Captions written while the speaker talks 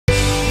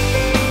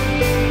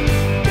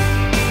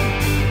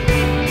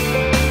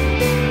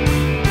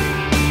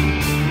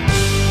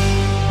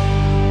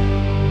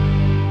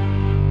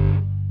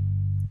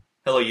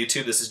Hello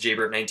YouTube, this is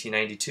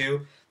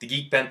Jaybird1992. The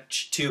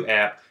Geekbench 2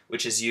 app,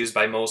 which is used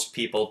by most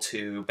people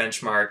to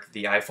benchmark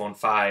the iPhone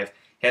 5,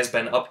 has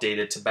been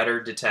updated to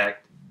better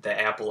detect the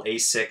Apple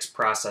A6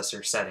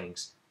 processor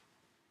settings.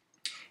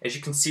 As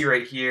you can see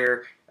right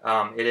here,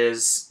 it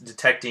is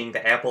detecting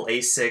the Apple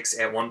A6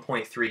 at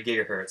 1.3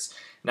 GHz.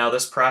 Now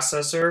this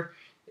processor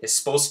is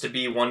supposed to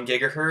be 1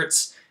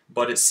 GHz,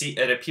 but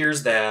it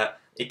appears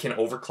that it can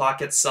overclock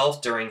itself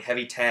during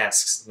heavy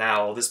tasks.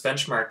 Now this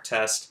benchmark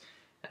test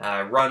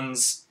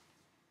runs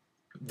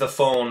the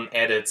phone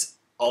at its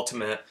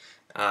ultimate,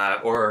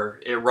 or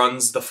it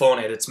runs the phone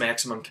at its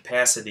maximum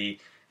capacity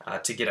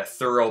to get a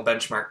thorough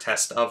benchmark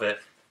test of it.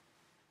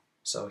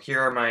 So here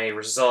are my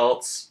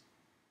results.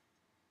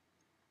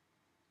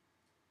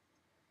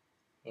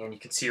 And you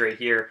can see right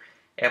here,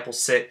 Apple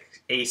A6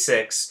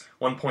 1.3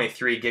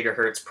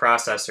 GHz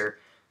processor.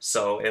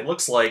 So it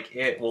looks like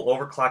it will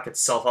overclock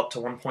itself up to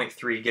 1.3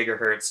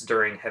 GHz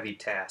during heavy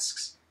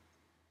tasks.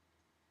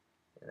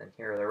 And then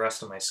here are the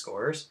rest of my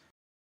scores.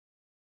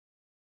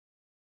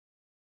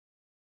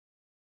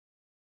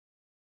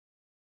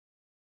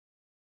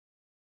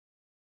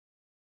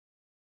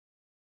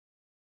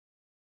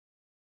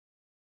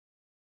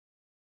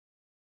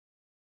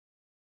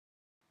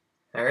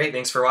 Alright,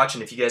 thanks for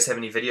watching. If you guys have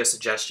any video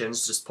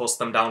suggestions, just post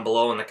them down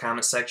below in the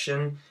comment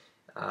section.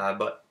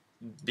 But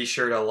be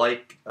sure to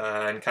like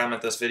and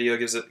comment this video,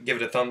 give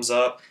it a thumbs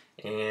up,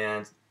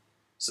 and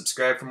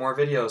subscribe for more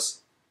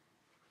videos.